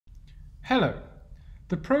Hello!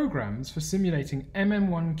 The programs for simulating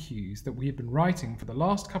MM1 queues that we have been writing for the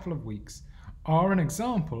last couple of weeks are an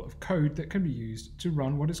example of code that can be used to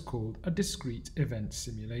run what is called a discrete event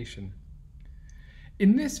simulation.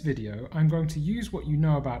 In this video, I'm going to use what you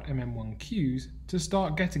know about MM1 queues to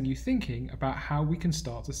start getting you thinking about how we can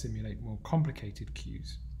start to simulate more complicated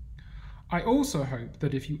queues. I also hope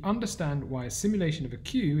that if you understand why a simulation of a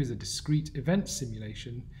queue is a discrete event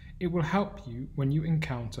simulation, it will help you when you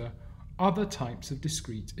encounter other types of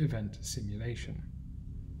discrete event simulation.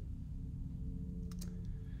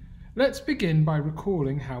 Let's begin by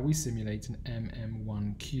recalling how we simulate an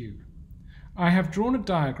MM1 queue. I have drawn a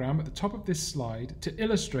diagram at the top of this slide to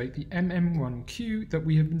illustrate the MM1 queue that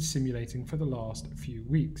we have been simulating for the last few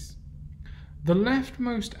weeks. The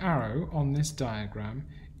leftmost arrow on this diagram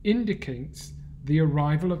indicates the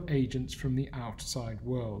arrival of agents from the outside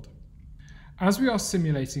world. As we are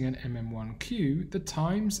simulating an MM1 queue, the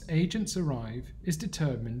times agents arrive is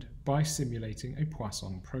determined by simulating a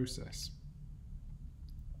Poisson process.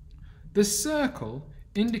 The circle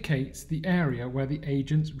indicates the area where the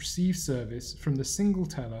agents receive service from the single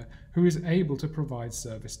teller who is able to provide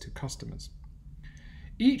service to customers.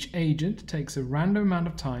 Each agent takes a random amount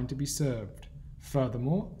of time to be served.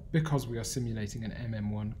 Furthermore, because we are simulating an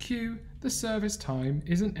MM1 queue, the service time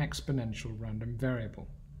is an exponential random variable.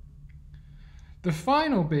 The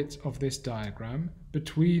final bit of this diagram,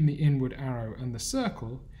 between the inward arrow and the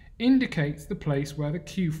circle, indicates the place where the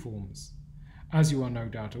queue forms. As you are no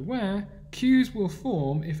doubt aware, queues will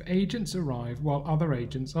form if agents arrive while other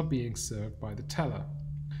agents are being served by the teller.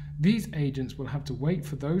 These agents will have to wait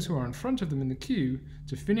for those who are in front of them in the queue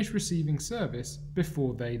to finish receiving service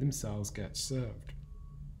before they themselves get served.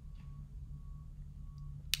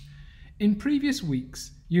 In previous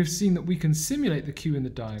weeks, you have seen that we can simulate the queue in the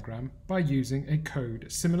diagram by using a code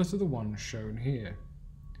similar to the one shown here.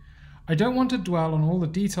 I don't want to dwell on all the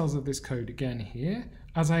details of this code again here,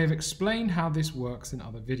 as I have explained how this works in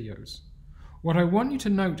other videos. What I want you to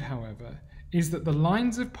note, however, is that the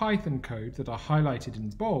lines of Python code that are highlighted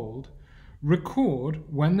in bold record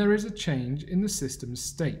when there is a change in the system's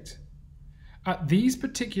state. At these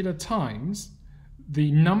particular times,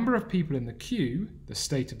 the number of people in the queue, the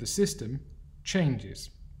state of the system, changes.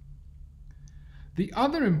 The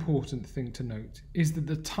other important thing to note is that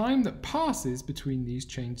the time that passes between these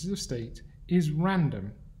changes of state is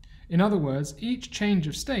random. In other words, each change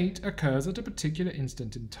of state occurs at a particular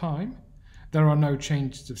instant in time. There are no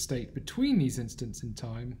changes of state between these instants in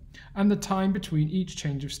time, and the time between each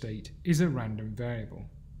change of state is a random variable.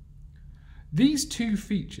 These two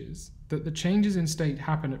features, that the changes in state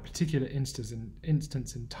happen at particular instants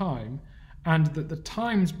in time, and that the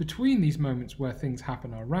times between these moments where things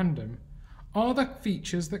happen are random, are the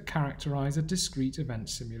features that characterize a discrete event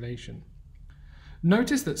simulation.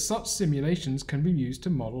 Notice that such simulations can be used to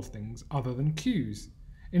model things other than queues.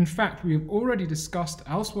 In fact, we have already discussed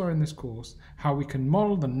elsewhere in this course how we can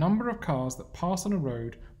model the number of cars that pass on a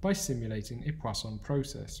road by simulating a Poisson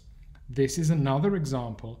process. This is another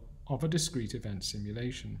example of a discrete event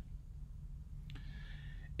simulation.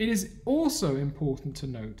 It is also important to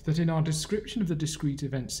note that in our description of the discrete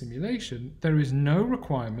event simulation, there is no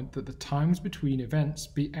requirement that the times between events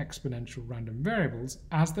be exponential random variables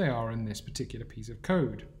as they are in this particular piece of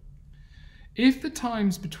code. If the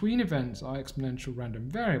times between events are exponential random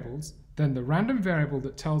variables, then the random variable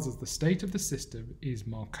that tells us the state of the system is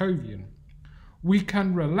Markovian. We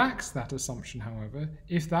can relax that assumption, however,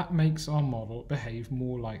 if that makes our model behave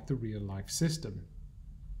more like the real-life system.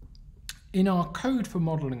 In our code for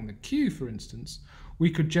modeling the queue, for instance, we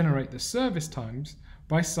could generate the service times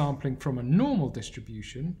by sampling from a normal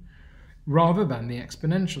distribution rather than the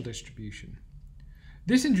exponential distribution.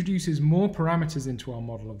 This introduces more parameters into our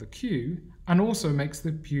model of the queue and also makes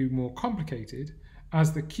the queue more complicated,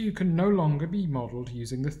 as the queue can no longer be modeled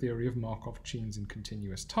using the theory of Markov chains in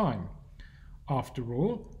continuous time. After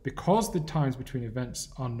all, because the times between events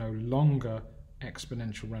are no longer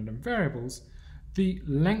exponential random variables, the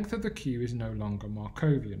length of the queue is no longer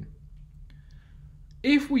Markovian.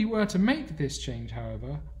 If we were to make this change,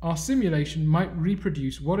 however, our simulation might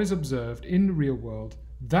reproduce what is observed in the real world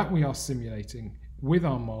that we are simulating with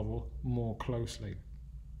our model more closely.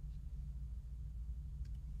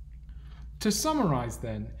 To summarize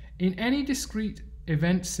then, in any discrete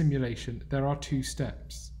event simulation there are two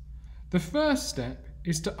steps. The first step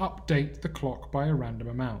is to update the clock by a random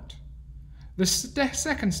amount. The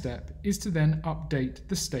second step is to then update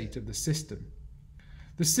the state of the system.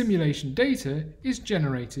 The simulation data is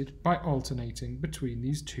generated by alternating between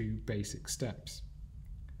these two basic steps.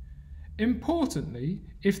 Importantly,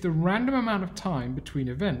 if the random amount of time between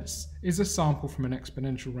events is a sample from an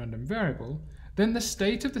exponential random variable, then the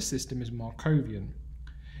state of the system is Markovian.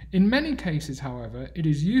 In many cases, however, it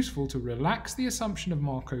is useful to relax the assumption of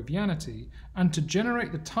Markovianity and to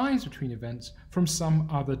generate the times between events from some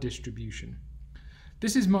other distribution.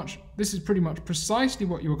 This is pretty much precisely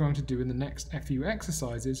what you are going to do in the next few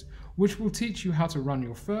exercises, which will teach you how to run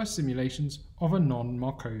your first simulations of a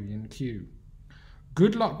non-Markovian queue.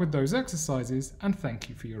 Good luck with those exercises, and thank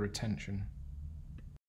you for your attention.